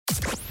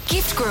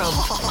Gift Grub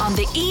on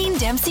the Ian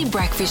Dempsey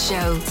Breakfast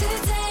Show.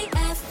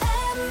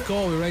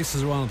 Galway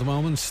Races are on at the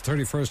moment,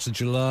 31st of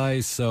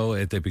July, so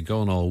they've been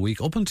going all week,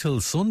 up until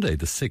Sunday,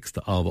 the 6th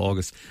of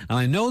August. And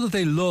I know that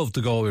they love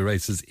the Galway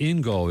Races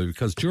in Galway,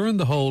 because during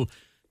the whole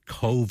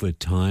COVID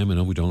time, I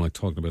know we don't like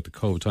talking about the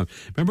COVID time,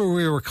 remember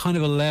we were kind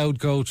of allowed to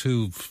go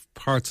to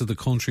parts of the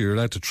country, you're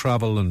allowed to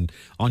travel and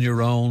on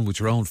your own, with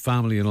your own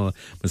family and all that.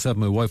 Myself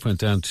and my wife went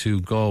down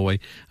to Galway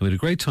and we had a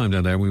great time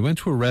down there. We went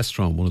to a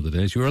restaurant one of the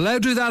days. You were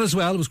allowed to do that as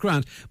well, it was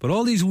grand. But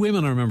all these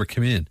women, I remember,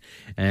 came in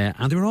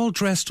and they were all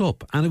dressed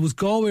up, and it was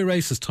Galway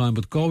Races time,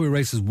 but Galway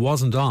Races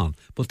wasn't on,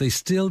 but they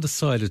still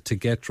decided to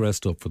get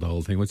dressed up for the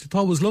whole thing, which I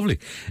thought was lovely.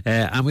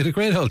 And we had a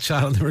great old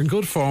chat, and they were in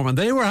good form, and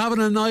they were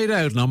having a night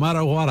out no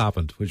matter what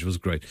happened, which was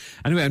great.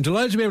 Anyway, I'm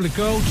delighted to be able to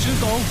go to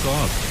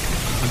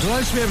I'm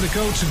delighted to be able to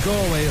go to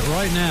Galway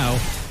right now.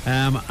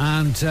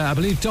 And I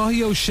believe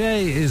Dahi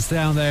O'Shea is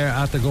down there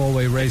at the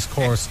Galway race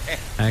course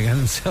getting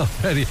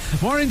himself ready.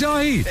 Morning,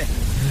 Dahi.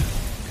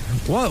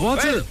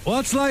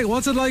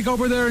 What's it like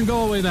over there in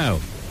Galway now?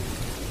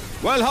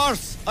 Well,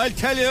 horse, I'll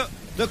tell you,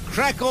 the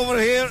crack over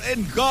here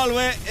in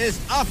Galway is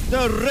off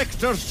the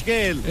Richter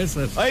scale. Is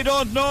it? I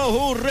don't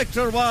know who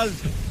Richter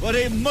was, but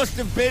he must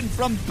have been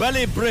from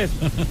Ballybrit.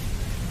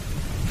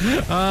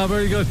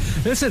 Very good.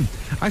 Listen,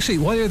 actually,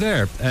 while you're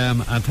there,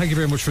 and thank you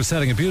very much for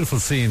setting a beautiful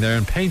scene there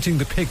and painting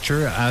the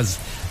picture as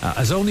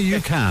only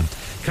you can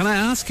I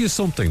ask you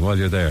something while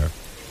you're there?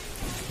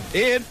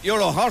 Ian, you're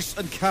a horse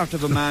and cart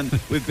of a man.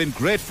 We've been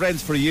great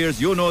friends for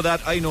years. You know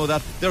that, I know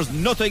that. There's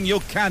nothing you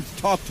can't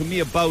talk to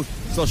me about.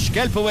 So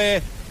scalp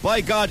away.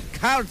 By God,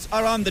 cards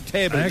are on the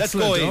table.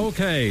 Excellent. Let's go, Ian.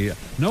 Okay.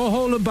 No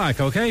holding back,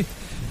 okay?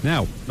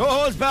 Now. No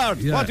holds barred.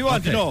 Yeah, what do you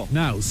want to know?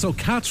 Now, so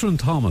Catherine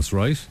Thomas,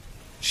 right?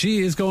 She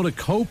is going to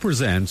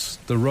co-present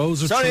the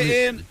Rose of Sorry, Trinity.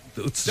 Ian.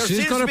 There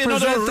seems to be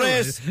another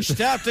race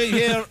starting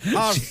here.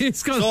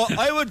 So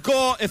I would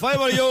go, if I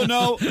were you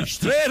now,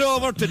 straight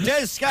over to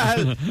Des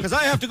Scahill, because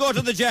I have to go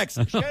to the Jacks.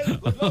 Okay.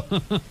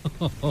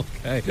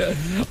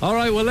 All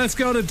right, well, let's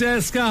go to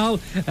Des Scahill.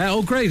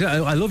 Oh, great.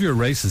 I love your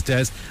races,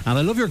 Des, and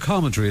I love your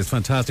commentary. It's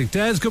fantastic.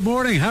 Des, good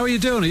morning. How are you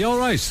doing? Are you all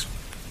right?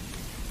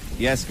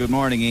 Yes, good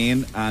morning,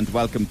 Ian, and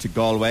welcome to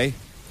Galway.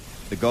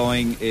 The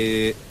going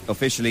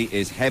officially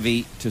is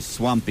heavy to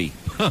swampy.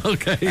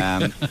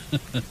 Okay.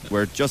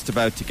 We're just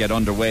about to get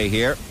underway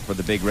here for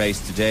the big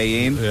race today,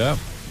 Ian. Yeah.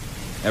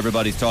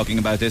 Everybody's talking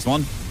about this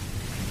one.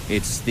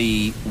 It's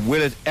the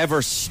Will It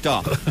Ever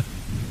Stop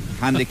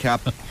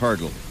Handicap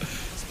Hurdle,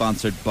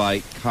 sponsored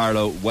by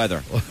Carlo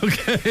Weather.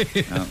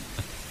 Okay.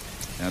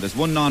 Now, there's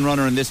one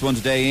non-runner in this one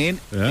today, Ian.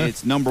 Yeah.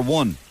 It's number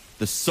one,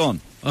 the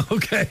Sun.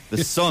 Okay.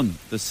 The Sun.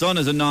 The Sun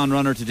is a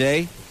non-runner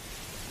today.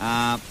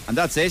 And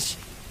that's it.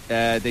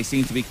 They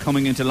seem to be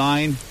coming into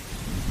line.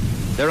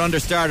 They're under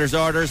starters'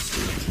 orders.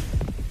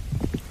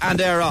 And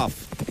they're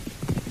off.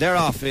 They're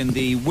off in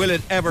the Will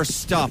It Ever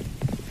Stop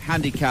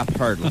Handicap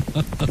Hurdle.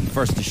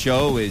 First to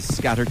show is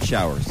Scattered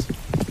Showers.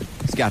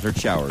 Scattered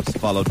Showers,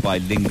 followed by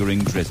Lingering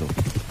Drizzle.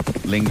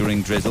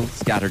 Lingering Drizzle,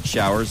 Scattered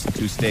Showers,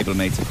 two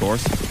stablemates, of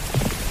course.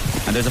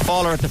 And there's a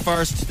faller at the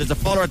first.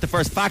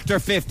 Factor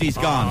 50's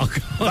gone. Oh,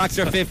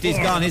 Factor 50's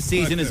gone. His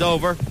season is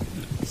over.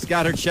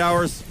 Scattered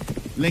Showers,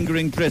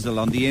 Lingering Drizzle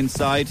on the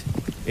inside.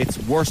 It's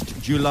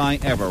Worst July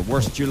Ever.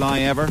 Worst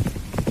July Ever.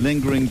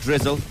 Lingering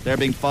Drizzle. They're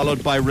being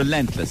followed by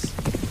Relentless.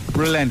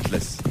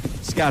 Relentless.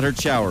 Scattered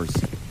Showers.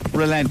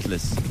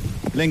 Relentless.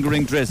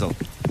 Lingering Drizzle.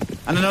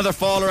 And another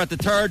faller at the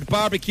third.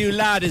 Barbecue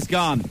Lad is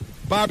gone.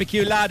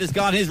 Barbecue Lad is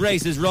gone. His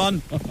race is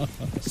run.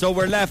 So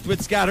we're left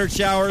with Scattered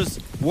Showers,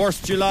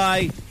 Worst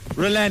July,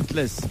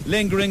 Relentless,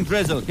 Lingering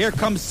Drizzle. Here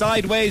comes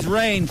Sideways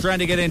Rain trying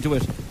to get into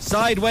it.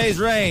 Sideways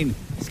Rain.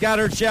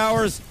 Scattered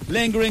Showers,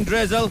 Lingering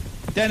Drizzle.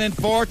 Then in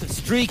fourth,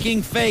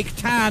 Streaking Fake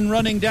Tan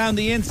running down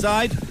the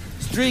inside.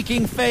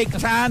 Streaking Fake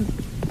Tan.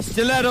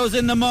 Stilettos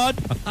in the mud.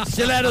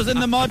 Stilettos in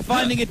the mud,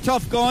 finding it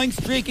tough going.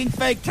 Streaking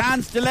Fake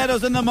Tan,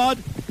 Stilettos in the mud.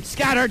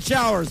 Scattered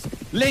Showers,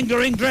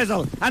 Lingering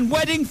Drizzle. And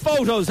Wedding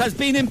Photos has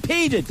been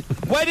impeded.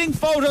 Wedding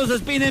Photos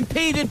has been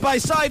impeded by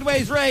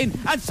Sideways Rain.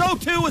 And so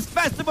too was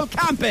Festival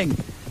Camping.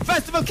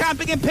 Festival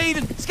Camping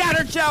impeded.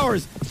 Scattered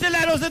Showers,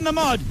 Stilettos in the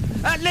mud.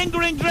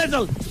 Lingering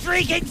Drizzle,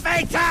 Streaking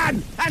Fake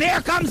Tan, and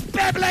here comes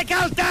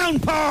Biblical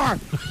Downpour!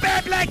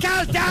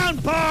 Biblical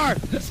Downpour!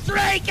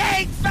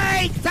 Streaking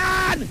Fake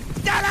Tan!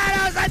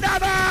 Stilettos in the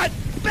mud!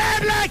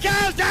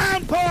 Biblical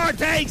Downpour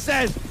takes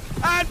it!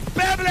 And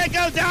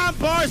Biblical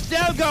Downpour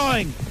still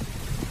going!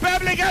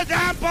 Biblical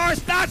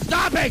Downpour's not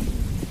stopping!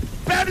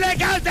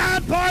 Biblical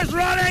Downpour's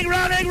running,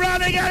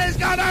 and is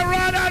gonna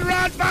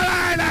run for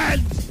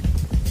Ireland!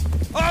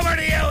 Over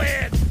to you,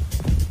 Ian!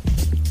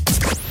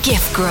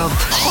 Gift Grub.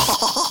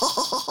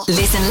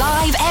 Listen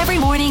live every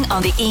morning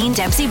on the Ian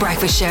Dempsey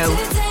Breakfast Show.